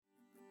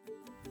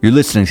You're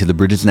listening to the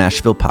Bridges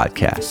Nashville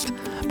podcast.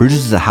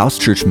 Bridges is a house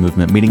church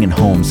movement meeting in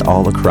homes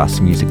all across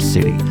Music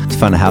City. To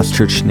find a house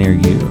church near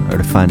you or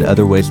to find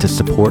other ways to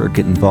support or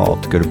get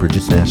involved, go to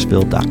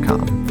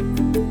bridgesnashville.com.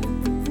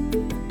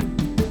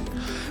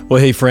 Well,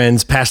 hey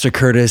friends, Pastor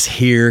Curtis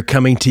here,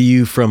 coming to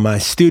you from my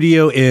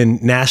studio in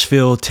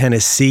Nashville,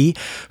 Tennessee,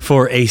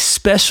 for a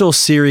special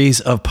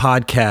series of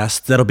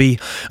podcasts that'll be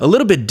a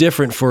little bit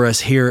different for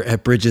us here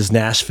at Bridges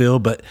Nashville.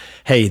 But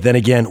hey, then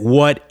again,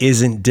 what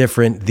isn't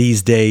different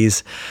these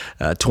days?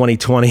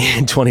 2020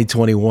 and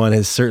 2021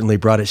 has certainly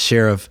brought its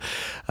share of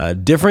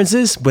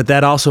differences, but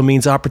that also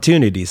means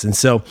opportunities. And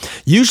so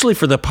usually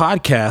for the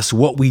podcast,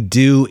 what we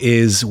do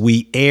is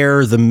we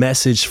air the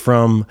message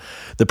from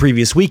the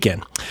previous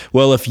weekend.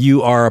 Well, if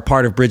you are a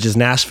part of Bridges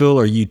Nashville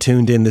or you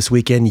tuned in this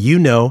weekend, you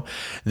know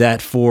that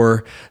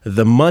for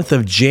the month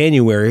of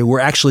January,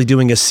 we're actually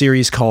doing a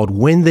series called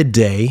Win the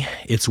Day.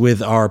 It's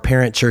with our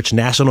parent church,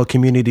 National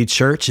Community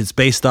Church. It's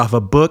based off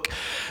a book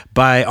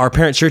by our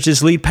parent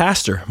church's lead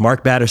pastor,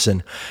 Mark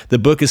Batterson. The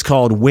book is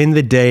called Win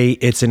the Day.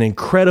 It's an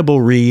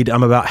incredible read.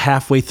 I'm about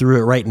halfway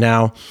through it right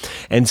now.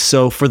 And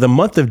so for the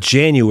month of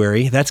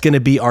January, that's going to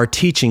be our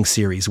teaching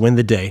series, Win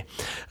the Day.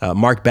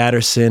 Mark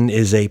Batterson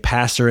is a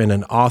pastor and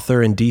an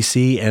author in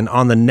DC and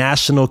on the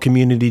National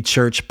Community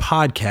Church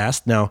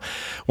podcast. Now,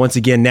 once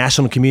again,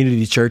 National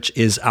Community Church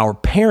is our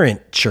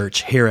parent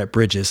church here at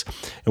Bridges.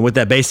 And what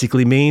that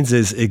basically means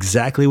is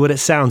exactly what it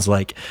sounds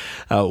like.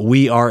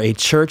 We are a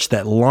church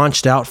that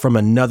launched out from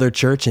another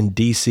church in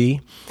DC.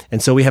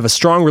 And so we have a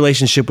strong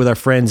relationship with our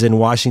friends in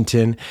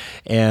Washington.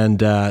 And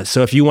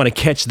so if you want to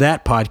catch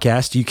that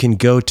podcast, you can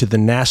go to the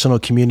National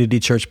Community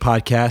Church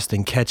podcast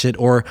and catch it.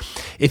 Or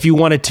if you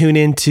want to tune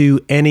into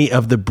any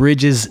of the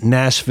Bridges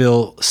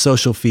Nashville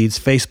social feeds,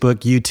 Facebook,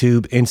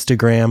 YouTube,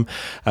 Instagram,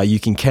 you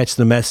can catch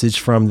the message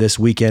from this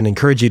weekend. I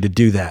encourage you to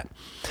do that.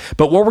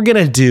 But what we're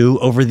going to do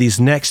over these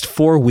next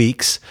 4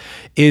 weeks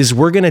is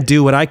we're going to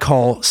do what I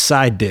call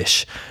side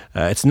dish.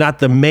 It's not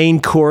the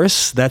main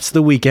course, that's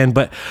the weekend,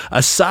 but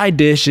a side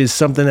dish is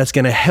something that's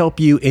going to help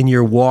you in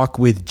your walk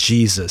with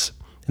Jesus.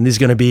 And these are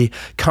going to be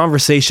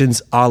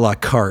conversations a la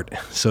carte,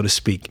 so to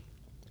speak.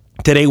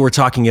 Today, we're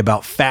talking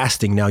about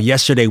fasting. Now,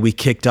 yesterday, we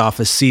kicked off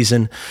a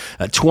season,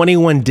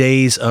 21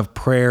 days of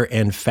prayer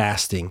and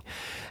fasting.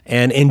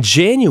 And in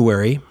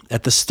January,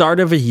 at the start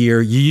of a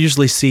year, you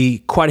usually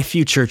see quite a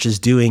few churches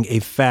doing a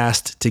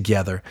fast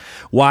together.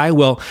 Why?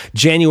 Well,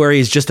 January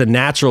is just a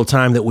natural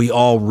time that we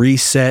all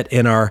reset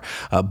in our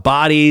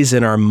bodies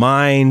and our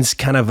minds,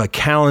 kind of a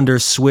calendar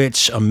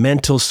switch, a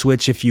mental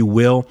switch, if you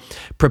will,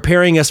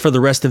 preparing us for the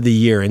rest of the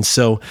year. And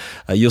so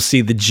you'll see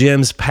the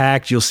gyms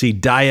packed, you'll see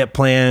diet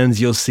plans,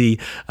 you'll see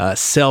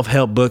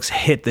self-help books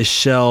hit the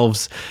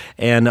shelves,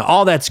 and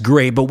all that's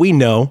great. But we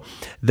know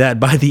that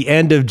by the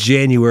end of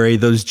January,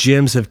 those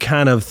gyms have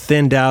kind of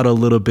thinned out a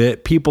little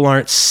bit. People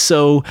aren't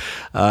so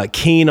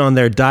keen on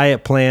their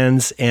diet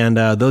plans, and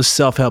those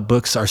self-help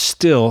books are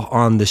still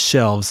on the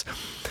shelves.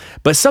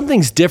 But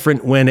something's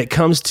different when it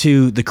comes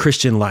to the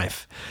Christian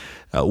life.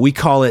 We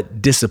call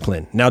it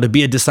discipline. Now, to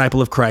be a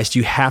disciple of Christ,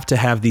 you have to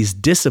have these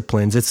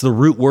disciplines. It's the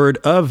root word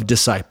of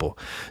disciple.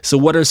 So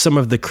what are some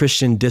of the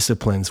Christian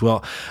disciplines?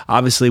 Well,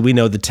 obviously, we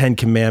know the 10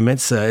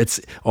 Commandments.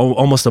 It's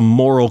almost a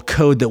moral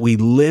code that we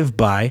live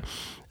by.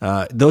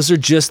 Those are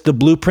just the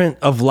blueprint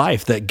of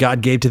life that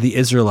God gave to the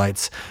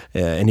Israelites,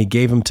 and he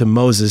gave them to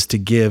Moses to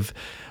give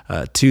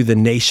to the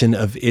nation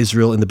of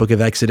Israel in the book of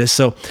Exodus.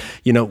 So,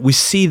 we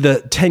see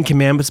the 10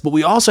 Commandments, but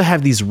we also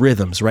have these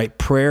rhythms, right?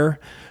 Prayer,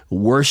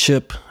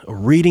 worship,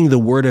 reading the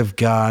Word of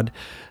God,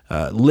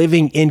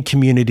 living in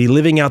community,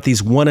 living out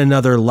these one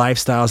another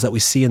lifestyles that we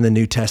see in the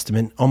New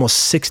Testament, almost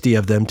 60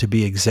 of them to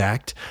be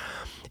exact.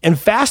 And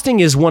fasting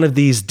is one of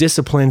these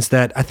disciplines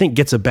that I think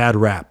gets a bad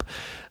rap.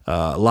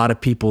 A lot of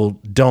people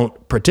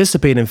don't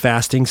participate in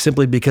fasting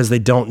simply because they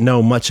don't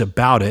know much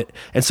about it.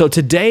 And so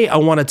today I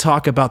want to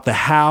talk about the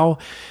how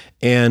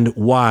and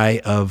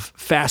why of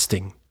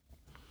fasting.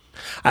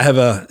 I have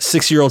a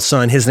 6-year-old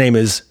son. His name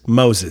is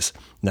Moses.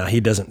 Now, he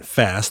doesn't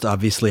fast,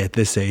 obviously, at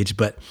this age,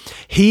 but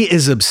he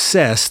is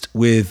obsessed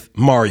with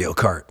Mario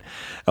Kart.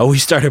 We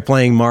started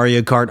playing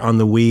Mario Kart on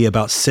the Wii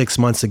about 6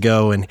 months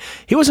ago, and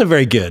he wasn't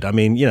very good. I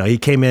mean, he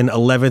came in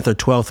 11th or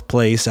 12th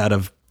place out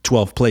of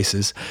 12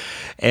 places.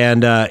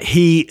 And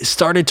he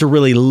started to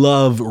really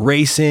love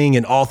racing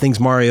and all things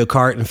Mario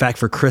Kart. In fact,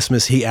 for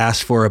Christmas, he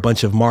asked for a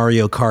bunch of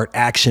Mario Kart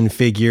action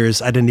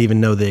figures. I didn't even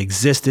know they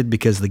existed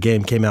because the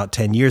game came out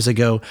 10 years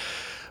ago,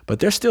 but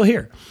they're still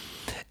here.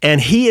 And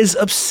he is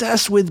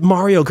obsessed with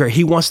Mario Kart.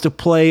 He wants to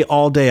play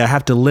all day. I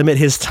have to limit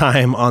his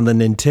time on the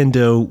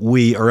Nintendo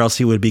Wii or else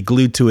he would be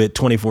glued to it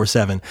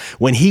 24/7.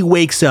 When he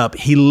wakes up,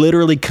 he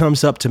literally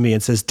comes up to me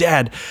and says,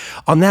 "Dad,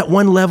 on that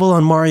one level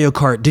on Mario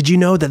Kart, did you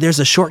know that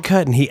there's a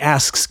shortcut?" And he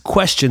asks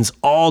questions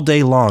all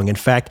day long. In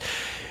fact,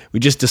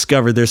 we just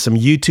discovered there's some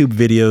YouTube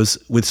videos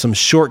with some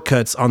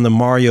shortcuts on the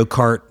Mario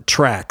Kart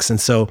tracks. And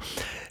so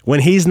when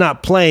he's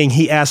not playing,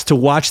 he asks to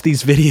watch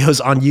these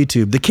videos on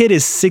YouTube. The kid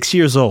is 6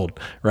 years old,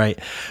 right?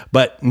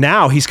 But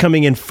now he's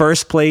coming in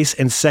first place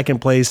and second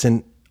place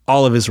in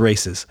all of his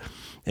races.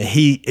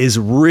 He is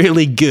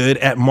really good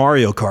at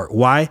Mario Kart.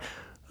 Why?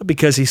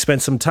 Because he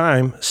spent some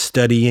time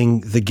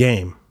studying the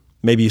game.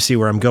 Maybe you see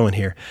where I'm going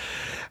here.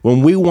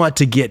 When we want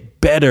to get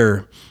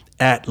better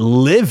at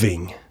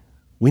living,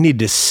 we need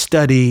to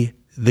study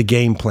the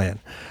game plan.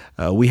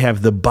 We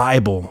have the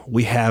Bible.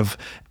 We have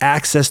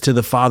access to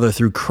the Father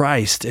through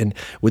Christ and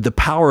with the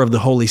power of the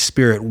Holy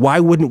Spirit. Why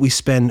wouldn't we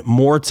spend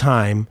more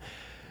time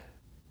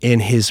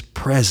in His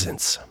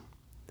presence?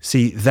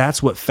 See,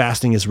 that's what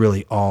fasting is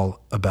really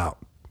all about.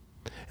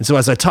 And so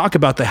as I talk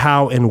about the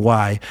how and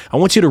why, I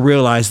want you to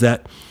realize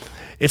that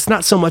it's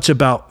not so much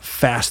about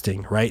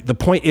fasting, right? The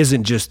point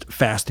isn't just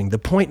fasting. The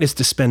point is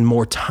to spend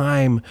more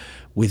time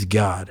with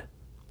God.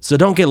 So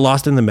don't get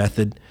lost in the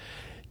method.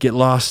 Get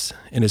lost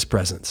in His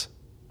presence.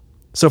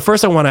 So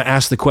first I want to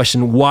ask the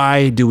question,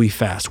 why do we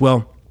fast?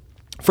 Well,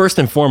 first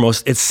and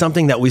foremost, it's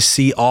something that we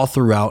see all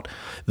throughout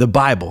the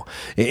Bible.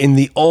 In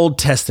the Old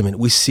Testament,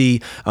 we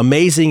see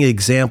amazing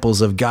examples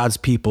of God's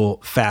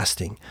people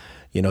fasting.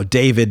 You know,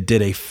 David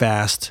did a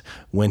fast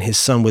when his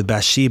son with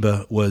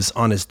Bathsheba was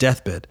on his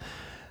deathbed.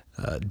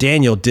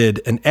 Daniel did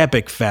an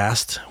epic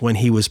fast when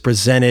he was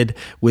presented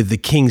with the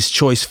king's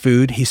choice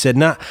food. He said,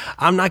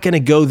 I'm not going to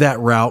go that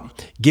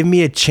route. Give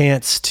me a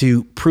chance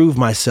to prove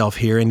myself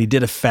here. And he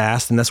did a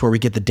fast, and that's where we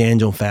get the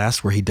Daniel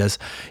fast, where he does,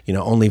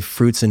 only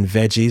fruits and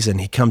veggies. And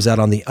he comes out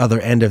on the other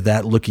end of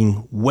that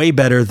looking way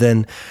better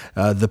than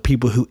the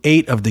people who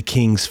ate of the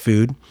king's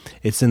food.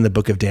 It's in the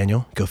book of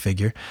Daniel, go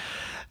figure.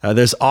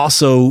 There's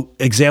also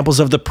examples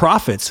of the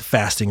prophets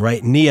fasting,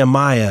 right?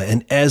 Nehemiah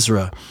and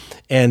Ezra.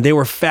 And they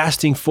were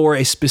fasting for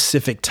a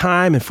specific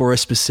time and for a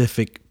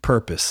specific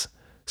purpose.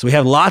 So we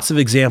have lots of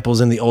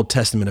examples in the Old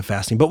Testament of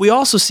fasting, but we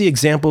also see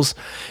examples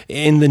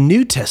in the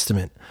New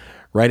Testament,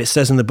 right? It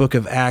says in the book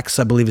of Acts,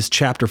 I believe it's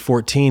chapter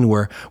 14,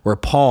 where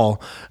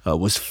Paul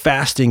was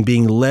fasting,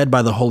 being led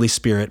by the Holy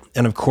Spirit.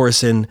 And of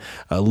course, in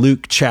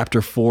Luke chapter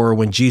 4,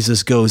 when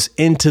Jesus goes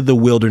into the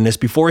wilderness,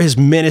 before his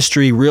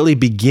ministry really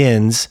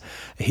begins,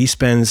 he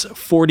spends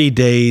 40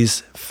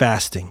 days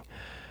fasting.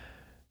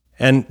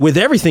 And with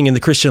everything in the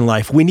Christian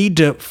life, we need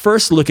to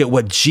first look at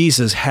what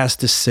Jesus has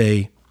to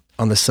say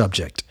on the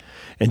subject.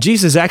 And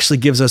Jesus actually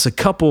gives us a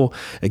couple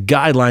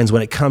guidelines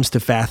when it comes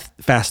to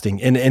fasting.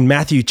 In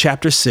Matthew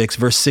chapter 6,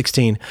 verse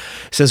 16, it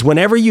says,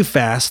 "Whenever you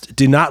fast,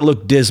 do not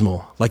look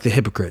dismal like the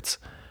hypocrites,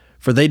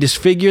 for they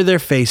disfigure their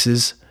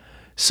faces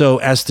so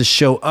as to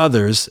show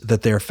others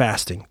that they are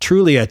fasting.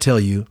 Truly, I tell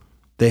you,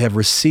 they have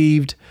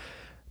received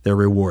their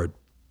reward."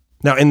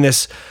 Now, in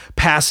this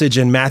passage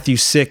in Matthew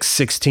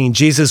 6:16,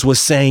 Jesus was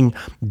saying,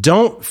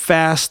 don't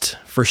fast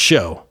for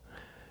show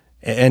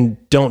and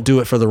don't do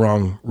it for the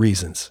wrong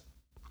reasons.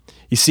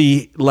 You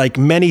see, like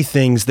many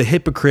things, the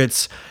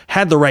hypocrites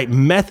had the right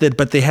method,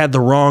 but they had the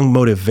wrong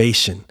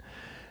motivation.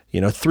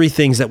 Three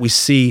things that we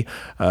see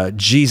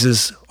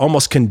Jesus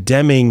almost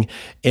condemning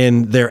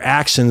in their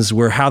actions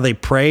were how they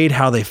prayed,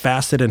 how they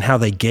fasted, and how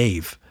they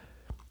gave.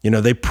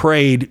 They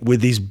prayed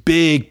with these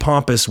big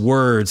pompous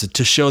words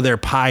to show their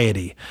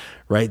piety,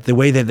 right? The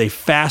way that they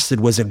fasted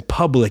was in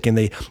public, and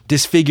they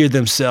disfigured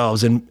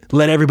themselves and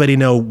let everybody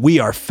know, we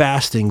are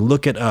fasting.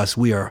 Look at us.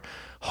 We are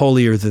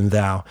holier than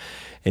thou.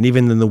 And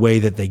even in the way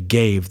that they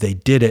gave, they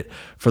did it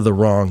for the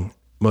wrong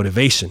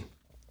motivation.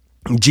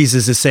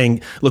 Jesus is saying,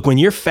 look, when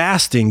you're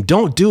fasting,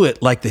 don't do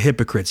it like the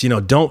hypocrites.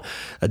 Don't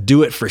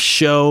do it for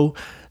show.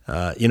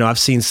 I've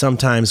seen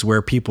sometimes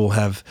where people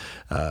have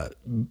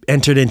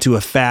entered into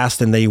a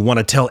fast and they want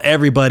to tell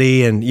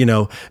everybody and,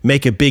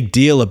 make a big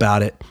deal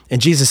about it. And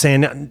Jesus is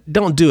saying,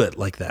 don't do it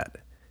like that.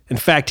 In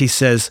fact, he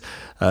says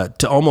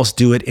to almost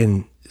do it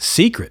in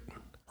secret,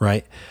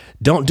 right?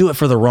 Don't do it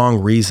for the wrong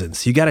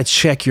reasons. You got to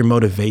check your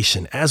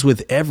motivation, as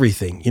with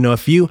everything.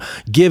 If you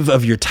give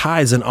of your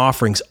tithes and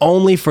offerings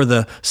only for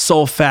the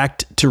sole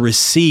fact to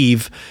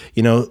receive,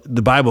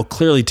 the Bible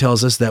clearly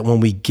tells us that when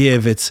we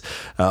give, it's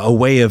a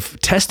way of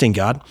testing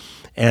God,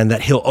 and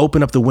that he'll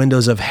open up the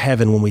windows of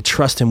heaven when we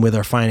trust him with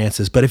our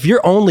finances. But if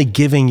you're only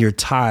giving your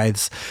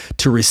tithes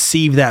to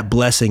receive that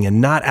blessing and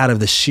not out of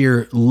the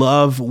sheer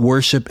love,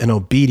 worship, and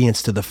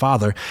obedience to the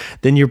Father,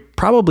 then you're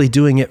probably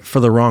doing it for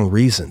the wrong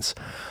reasons.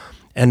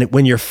 And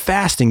when you're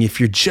fasting, if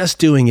you're just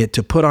doing it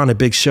to put on a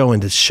big show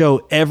and to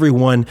show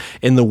everyone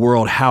in the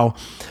world how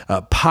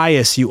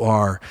pious you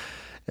are,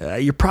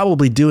 you're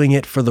probably doing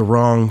it for the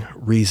wrong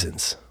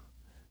reasons.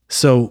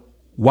 So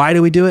why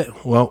do we do it?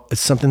 Well,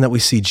 it's something that we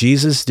see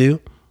Jesus do,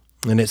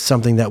 and it's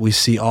something that we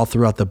see all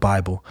throughout the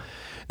Bible.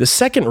 The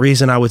second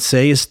reason I would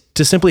say is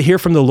to simply hear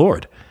from the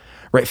Lord,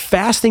 right?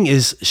 Fasting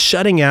is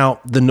shutting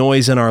out the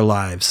noise in our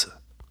lives.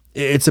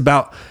 It's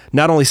about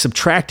not only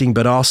subtracting,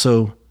 but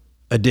also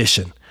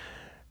addition.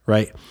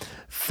 Right?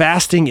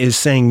 Fasting is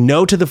saying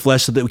no to the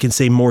flesh so that we can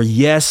say more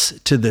yes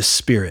to the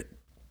Spirit.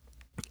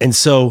 And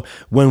so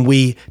when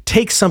we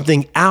take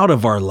something out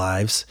of our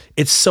lives,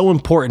 it's so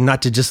important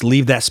not to just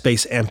leave that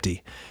space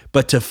empty,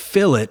 but to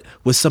fill it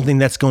with something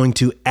that's going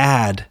to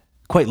add,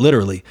 quite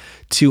literally,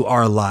 to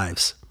our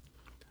lives.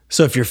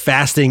 So if you're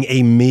fasting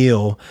a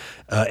meal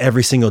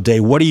every single day,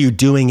 what are you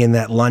doing in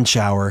that lunch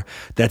hour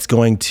that's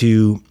going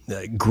to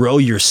grow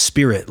your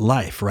spirit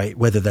life, right?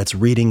 Whether that's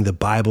reading the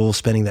Bible,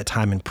 spending that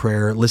time in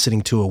prayer,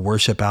 listening to a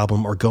worship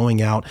album, or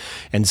going out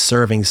and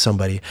serving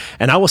somebody.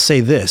 And I will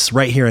say this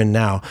right here and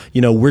now,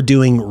 we're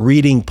doing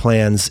reading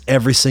plans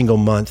every single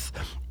month.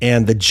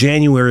 And the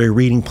January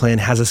reading plan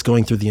has us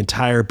going through the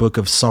entire book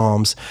of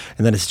Psalms,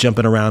 and then it's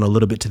jumping around a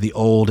little bit to the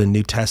Old and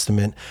New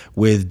Testament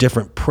with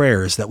different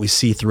prayers that we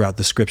see throughout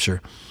the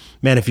scripture.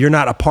 Man, if you're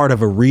not a part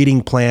of a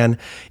reading plan,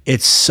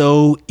 it's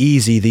so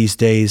easy these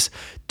days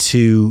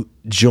to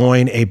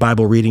join a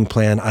Bible reading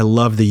plan. I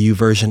love the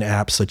YouVersion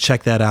app, so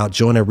check that out.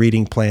 Join a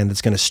reading plan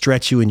that's going to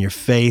stretch you in your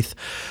faith.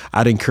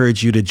 I'd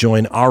encourage you to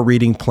join our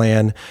reading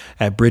plan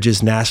at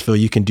Bridges Nashville.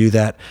 You can do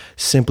that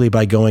simply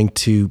by going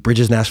to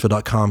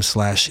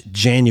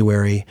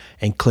bridgesnashville.com/January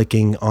and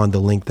clicking on the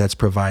link that's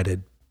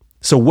provided.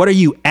 So what are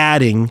you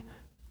adding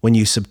when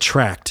you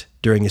subtract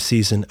during a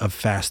season of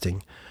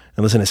fasting?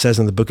 And listen, it says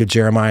in the book of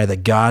Jeremiah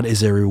that God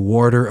is a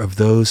rewarder of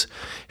those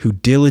who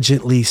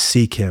diligently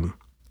seek him.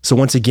 So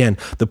once again,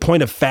 the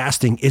point of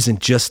fasting isn't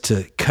just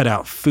to cut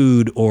out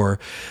food or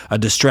a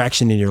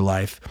distraction in your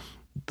life.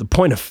 The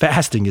point of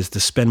fasting is to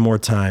spend more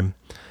time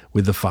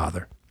with the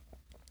Father.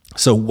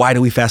 So why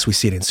do we fast? We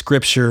see it in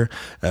Scripture.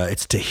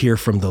 It's to hear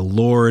from the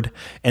Lord.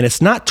 And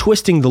it's not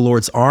twisting the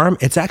Lord's arm.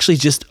 It's actually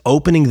just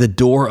opening the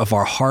door of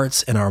our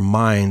hearts and our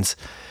minds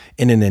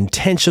in an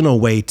intentional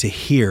way to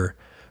hear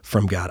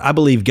from God. I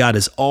believe God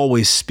is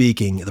always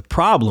speaking. The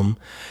problem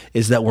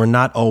is that we're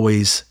not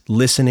always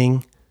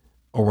listening,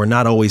 or we're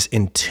not always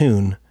in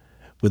tune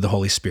with the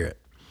Holy Spirit.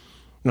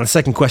 Now, the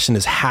second question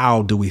is,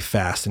 how do we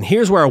fast? And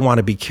here's where I want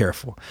to be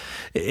careful.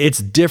 It's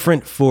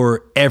different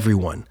for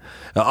everyone.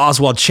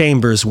 Oswald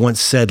Chambers once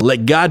said,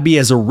 "Let God be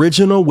as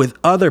original with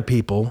other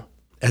people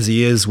as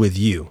he is with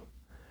you."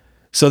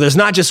 So there's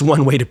not just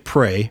one way to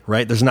pray,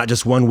 right? There's not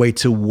just one way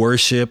to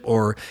worship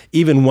or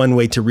even one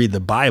way to read the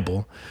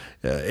Bible.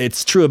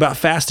 It's true about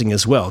fasting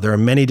as well. There are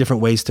many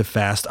different ways to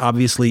fast.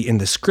 Obviously, in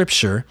the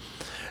scripture,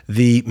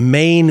 the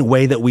main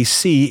way that we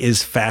see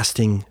is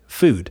fasting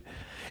food.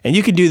 And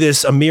you can do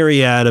this a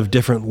myriad of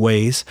different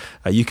ways.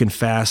 You can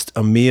fast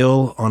a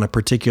meal on a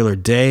particular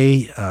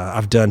day.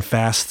 I've done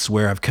fasts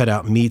where I've cut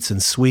out meats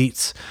and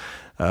sweets.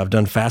 I've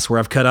done fasts where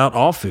I've cut out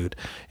all food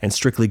and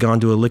strictly gone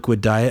to a liquid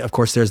diet. Of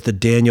course, there's the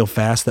Daniel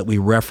fast that we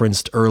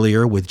referenced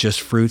earlier with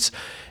just fruits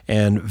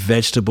and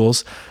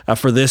vegetables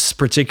for this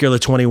particular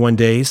 21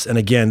 days. And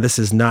again, this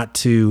is not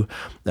to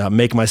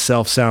make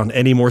myself sound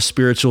any more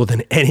spiritual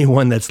than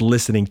anyone that's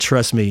listening.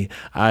 Trust me,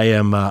 I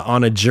am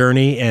on a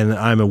journey and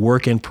I'm a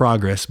work in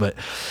progress. But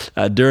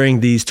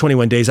during these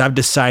 21 days, I've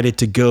decided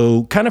to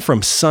go kind of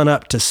from sun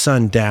up to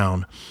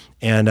sundown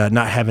and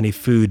not have any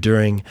food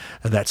during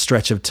that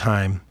stretch of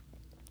time.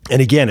 And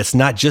again, it's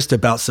not just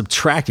about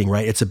subtracting,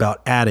 right? It's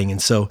about adding.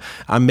 And so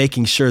I'm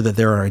making sure that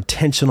there are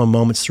intentional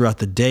moments throughout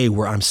the day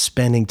where I'm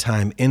spending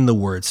time in the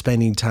Word,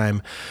 spending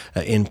time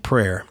in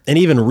prayer, and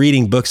even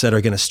reading books that are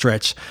going to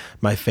stretch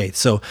my faith.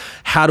 So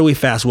how do we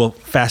fast? Well,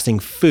 fasting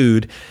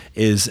food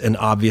is an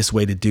obvious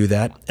way to do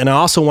that. And I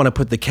also want to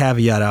put the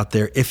caveat out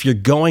there. If you're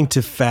going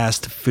to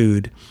fast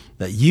food,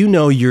 that you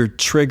know your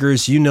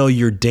triggers, you know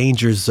your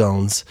danger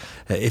zones.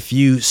 If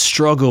you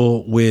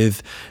struggle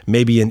with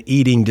maybe an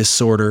eating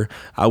disorder,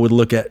 I would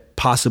look at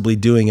possibly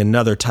doing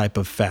another type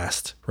of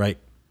fast, right?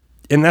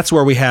 And that's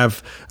where we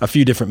have a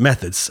few different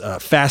methods.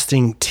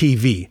 Fasting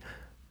TV.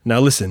 Now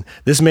listen,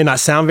 this may not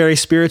sound very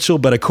spiritual,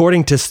 but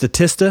according to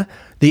Statista,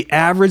 the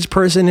average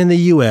person in the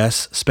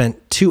U.S.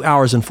 spent 2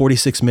 hours and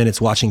 46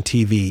 minutes watching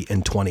TV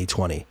in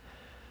 2020.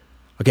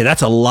 Okay,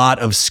 that's a lot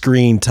of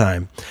screen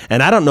time.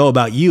 And I don't know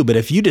about you, but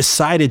if you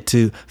decided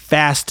to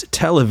fast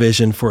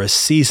television for a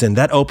season,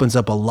 that opens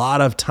up a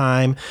lot of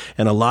time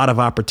and a lot of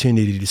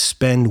opportunity to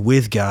spend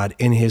with God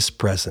in his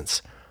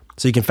presence.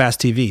 So you can fast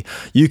TV.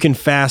 You can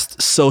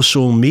fast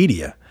social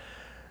media.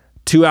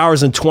 2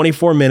 hours and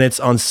 24 minutes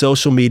on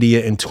social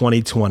media in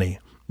 2020.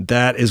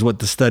 That is what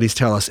the studies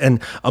tell us.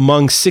 And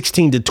among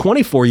 16 to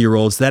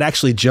 24-year-olds, that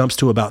actually jumps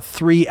to about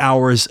 3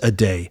 hours a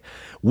day.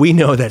 We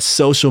know that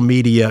social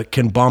media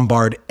can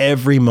bombard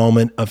every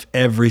moment of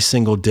every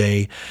single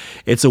day.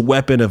 It's a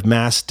weapon of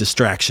mass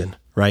distraction,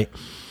 right?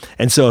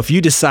 And so if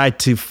you decide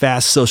to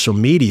fast social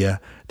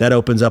media, that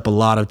opens up a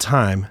lot of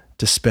time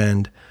to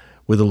spend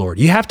with the Lord.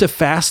 You have to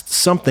fast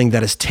something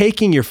that is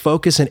taking your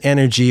focus and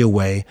energy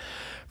away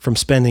from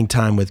spending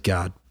time with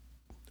God.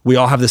 We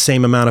all have the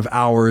same amount of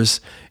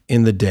hours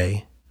in the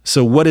day.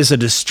 So what is a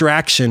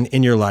distraction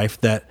in your life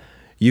that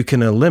you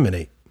can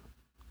eliminate?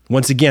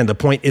 Once again, the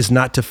point is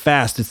not to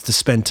fast, it's to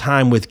spend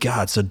time with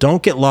God. So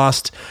don't get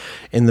lost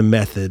in the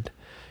method.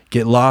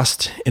 Get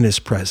lost in his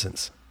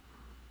presence.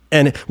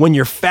 And when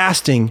you're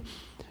fasting,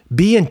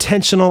 be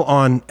intentional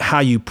on how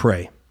you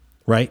pray,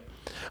 right?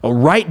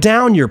 Write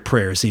down your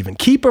prayers even.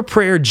 Keep a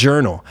prayer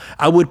journal.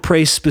 I would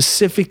pray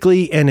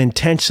specifically and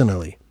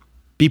intentionally.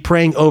 Be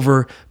praying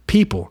over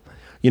people.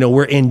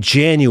 We're in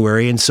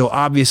January, and so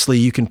obviously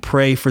you can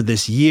pray for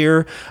this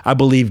year. I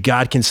believe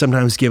God can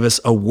sometimes give us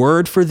a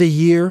word for the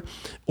year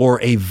or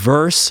a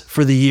verse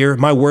for the year.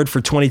 My word for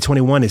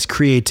 2021 is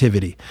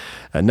creativity.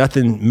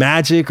 Nothing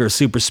magic or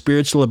super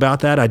spiritual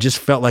about that. I just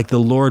felt like the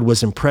Lord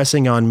was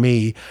impressing on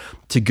me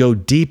to go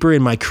deeper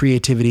in my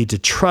creativity, to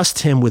trust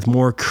Him with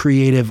more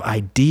creative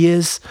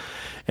ideas.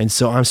 And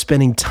so I'm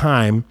spending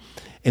time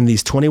in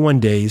these 21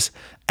 days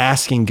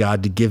asking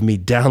God to give me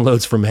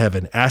downloads from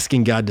heaven,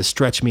 asking God to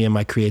stretch me in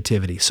my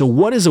creativity. So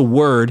what is a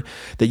word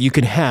that you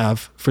can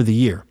have for the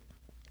year?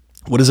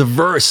 What is a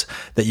verse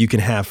that you can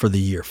have for the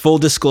year? Full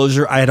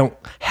disclosure, I don't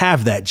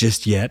have that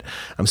just yet.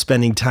 I'm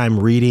spending time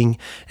reading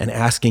and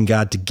asking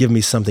God to give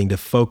me something to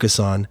focus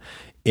on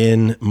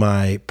in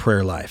my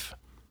prayer life.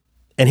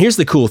 And here's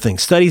the cool thing.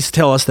 Studies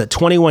tell us that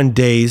 21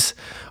 days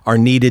are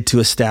needed to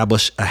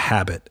establish a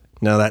habit.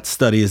 Now, that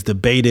study is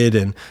debated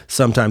and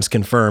sometimes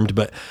confirmed,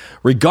 but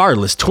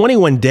regardless,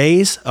 21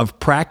 days of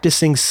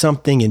practicing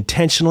something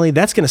intentionally,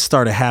 that's going to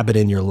start a habit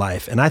in your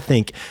life. And I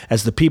think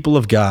as the people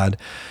of God,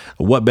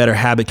 what better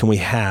habit can we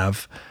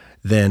have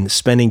than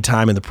spending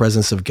time in the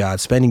presence of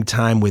God, spending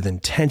time with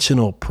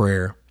intentional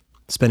prayer,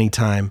 spending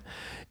time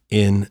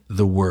in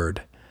the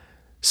Word?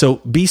 So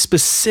be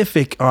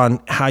specific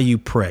on how you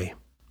pray.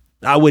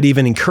 I would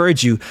even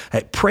encourage you,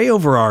 pray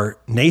over our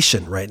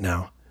nation right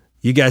now.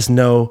 You guys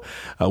know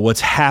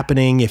what's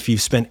happening. If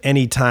you've spent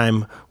any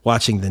time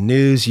watching the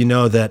news, you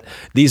know that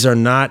these are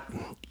not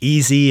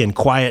easy and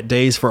quiet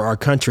days for our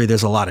country.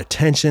 There's a lot of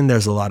tension.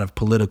 There's a lot of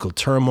political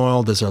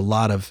turmoil. There's a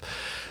lot of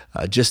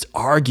just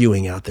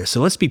arguing out there. So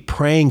let's be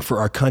praying for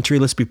our country.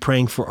 Let's be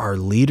praying for our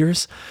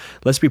leaders.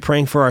 Let's be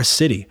praying for our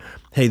city.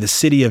 Hey, the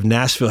city of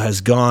Nashville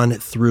has gone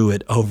through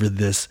it over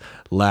this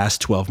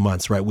last 12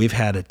 months, right? We've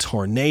had a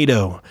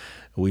tornado.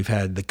 We've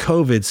had the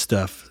COVID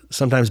stuff,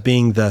 sometimes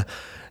being the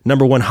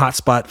number one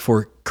hotspot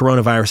for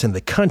coronavirus in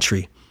the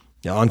country.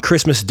 On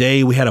Christmas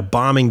Day, we had a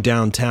bombing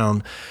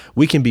downtown.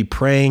 We can be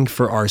praying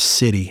for our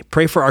city,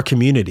 pray for our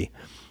community.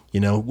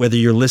 Whether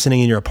you're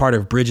listening and you're a part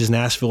of Bridges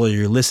Nashville or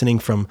you're listening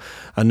from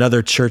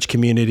another church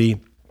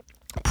community,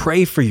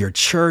 pray for your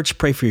church,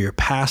 pray for your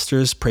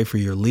pastors, pray for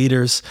your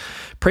leaders,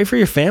 pray for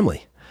your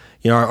family.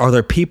 Are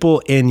there people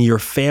in your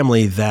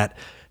family that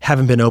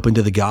haven't been open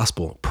to the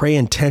gospel? Pray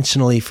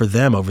intentionally for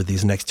them over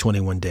these next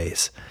 21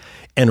 days.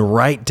 And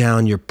write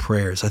down your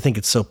prayers. I think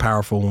it's so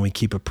powerful when we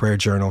keep a prayer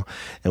journal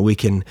and we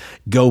can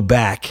go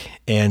back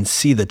and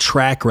see the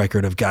track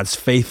record of God's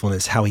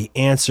faithfulness, how He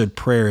answered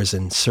prayers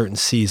in certain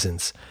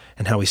seasons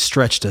and how He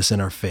stretched us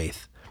in our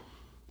faith.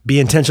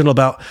 Be intentional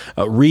about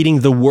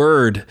reading the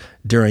Word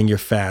during your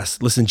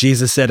fast. Listen,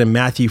 Jesus said in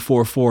Matthew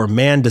 4:4,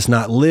 man does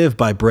not live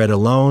by bread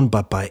alone,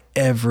 but by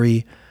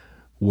every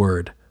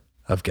word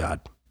of God.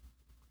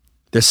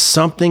 There's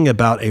something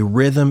about a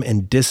rhythm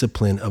and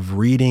discipline of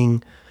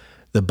reading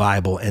the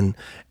Bible. And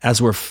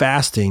as we're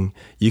fasting,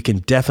 you can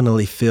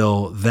definitely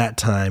fill that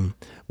time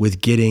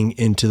with getting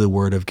into the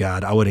Word of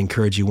God. I would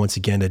encourage you once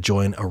again to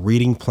join a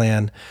reading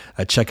plan.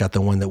 Check out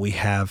the one that we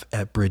have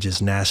at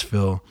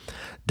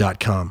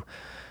bridgesnashville.com.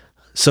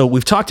 So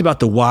we've talked about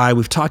the why,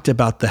 we've talked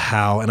about the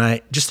how, and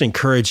I just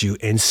encourage you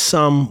in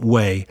some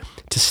way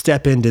to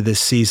step into this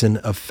season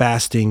of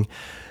fasting.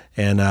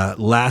 And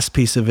last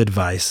piece of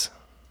advice,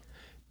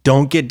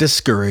 don't get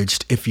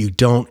discouraged if you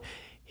don't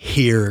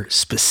hear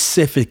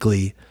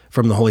specifically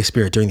from the Holy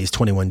Spirit during these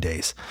 21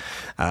 days.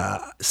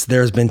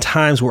 There's been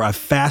times where I've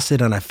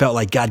fasted and I felt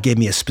like God gave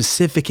me a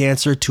specific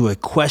answer to a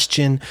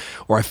question,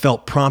 or I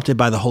felt prompted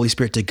by the Holy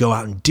Spirit to go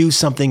out and do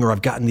something, or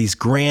I've gotten these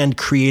grand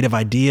creative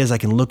ideas. I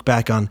can look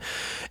back on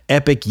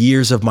epic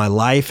years of my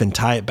life and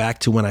tie it back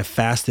to when I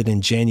fasted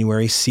in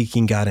January,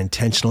 seeking God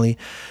intentionally.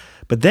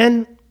 But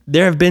then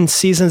there have been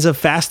seasons of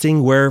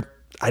fasting where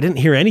I didn't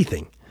hear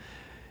anything.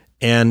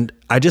 And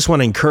I just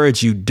want to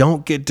encourage you,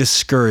 don't get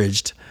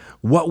discouraged.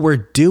 What we're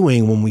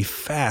doing when we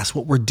fast,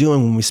 what we're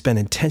doing when we spend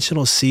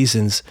intentional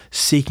seasons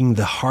seeking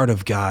the heart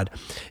of God,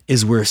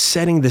 is we're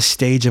setting the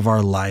stage of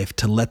our life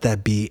to let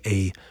that be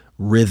a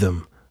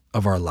rhythm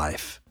of our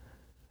life.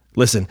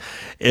 Listen,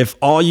 if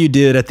all you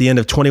did at the end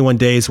of 21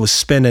 days was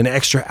spend an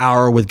extra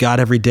hour with God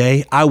every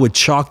day, I would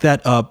chalk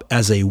that up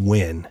as a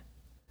win.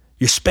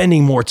 You're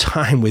spending more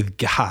time with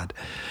God,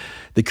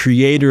 the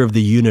creator of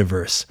the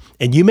universe.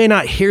 And you may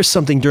not hear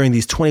something during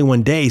these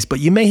 21 days, but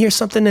you may hear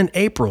something in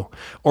April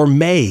or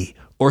May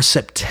or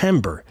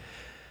September.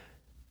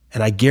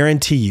 And I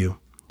guarantee you,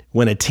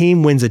 when a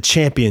team wins a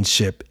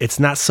championship, it's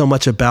not so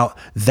much about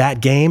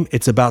that game,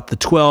 it's about the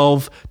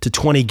 12 to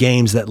 20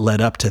 games that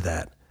led up to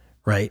that,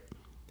 right?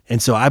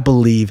 And so I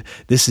believe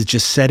this is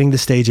just setting the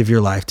stage of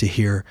your life to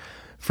hear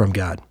from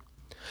God.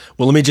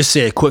 Well, let me just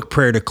say a quick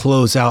prayer to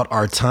close out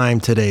our time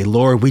today.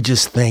 Lord, we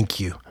just thank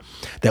you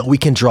that we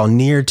can draw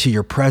near to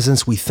your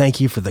presence. We thank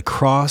you for the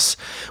cross.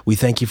 We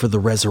thank you for the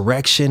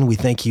resurrection. We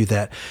thank you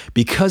that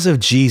because of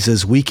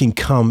Jesus, we can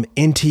come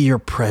into your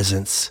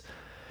presence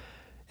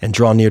and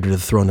draw near to the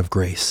throne of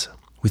grace.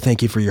 We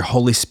thank you for your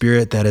Holy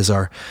Spirit that is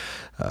our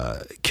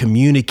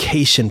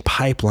communication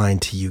pipeline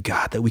to you,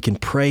 God, that we can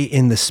pray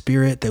in the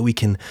Spirit, that we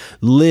can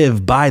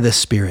live by the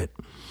Spirit.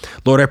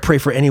 Lord, I pray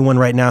for anyone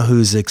right now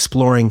who's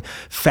exploring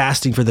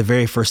fasting for the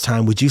very first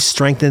time. Would you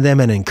strengthen them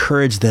and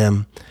encourage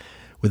them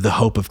with the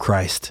hope of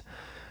Christ?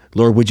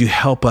 Lord, would you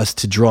help us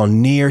to draw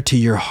near to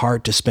your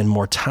heart, to spend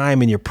more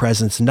time in your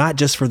presence, not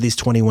just for these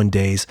 21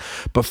 days,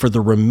 but for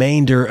the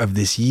remainder of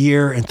this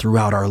year and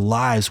throughout our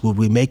lives? Would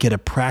we make it a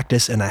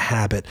practice and a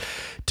habit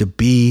to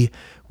be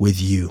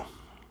with you?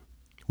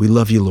 We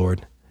love you,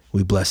 Lord.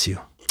 We bless you.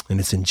 And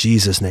it's in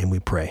Jesus' name we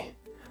pray.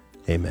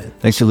 Amen.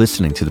 Thanks for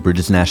listening to the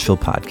Bridges Nashville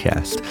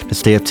podcast. To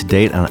stay up to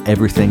date on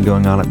everything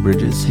going on at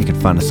Bridges, you can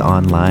find us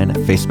online at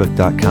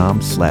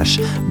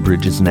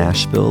facebook.com/Bridges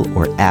Nashville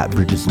or at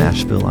Bridges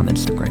Nashville on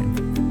Instagram.